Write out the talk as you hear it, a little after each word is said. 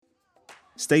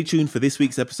Stay tuned for this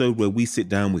week's episode where we sit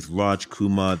down with Raj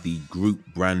Kumar, the Group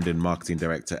Brand and Marketing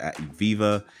Director at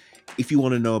Eviva. If you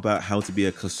want to know about how to be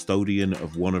a custodian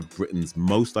of one of Britain's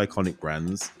most iconic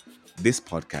brands, this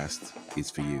podcast is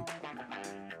for you.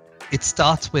 It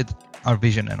starts with our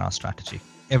vision and our strategy.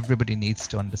 Everybody needs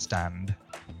to understand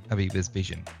Aviva's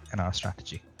vision and our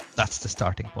strategy. That's the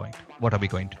starting point. What are we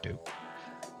going to do?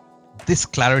 This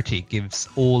clarity gives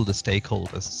all the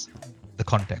stakeholders the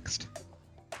context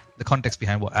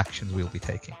behind what actions we'll be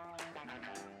taking.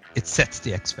 It sets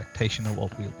the expectation of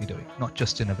what we'll be doing, not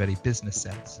just in a very business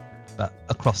sense, but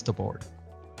across the board.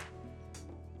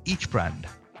 Each brand,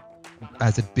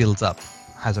 as it builds up,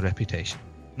 has a reputation,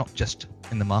 not just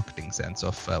in the marketing sense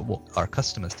of what our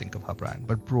customers think of our brand,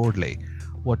 but broadly,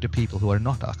 what do people who are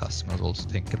not our customers also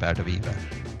think about Aviva?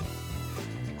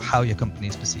 How your company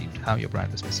is perceived, how your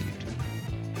brand is perceived.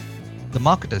 The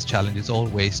marketer's challenge is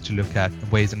always to look at the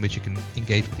ways in which you can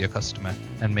engage with your customer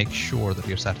and make sure that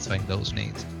you're satisfying those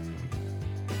needs.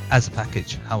 As a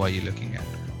package, how are you looking at?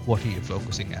 What are you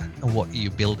focusing at? And what are you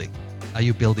building? Are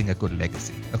you building a good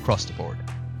legacy across the board?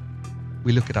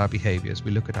 We look at our behaviors,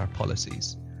 we look at our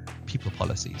policies, people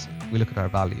policies, we look at our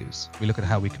values, we look at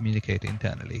how we communicate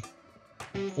internally.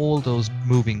 All those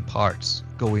moving parts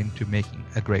go into making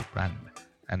a great brand.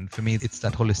 And for me, it's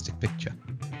that holistic picture.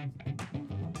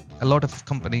 A lot of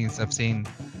companies I've seen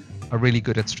are really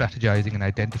good at strategizing and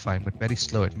identifying, but very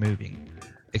slow at moving.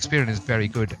 Experian is very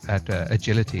good at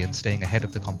agility and staying ahead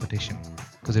of the competition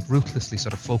because it ruthlessly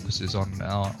sort of focuses on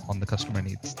the customer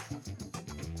needs.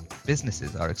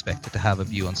 Businesses are expected to have a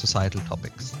view on societal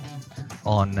topics,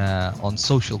 on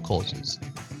social causes,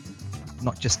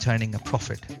 not just turning a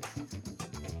profit.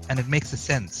 And it makes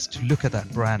sense to look at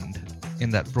that brand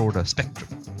in that broader spectrum.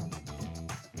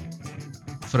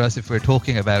 For us, if we're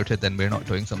talking about it, then we're not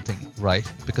doing something right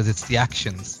because it's the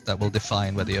actions that will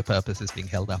define whether your purpose is being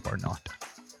held up or not.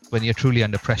 When you're truly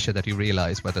under pressure that you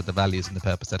realize whether the values and the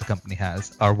purpose that a company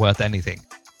has are worth anything.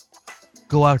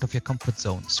 Go out of your comfort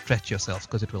zone, stretch yourself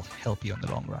because it will help you in the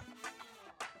long run.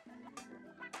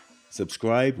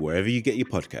 Subscribe wherever you get your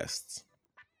podcasts.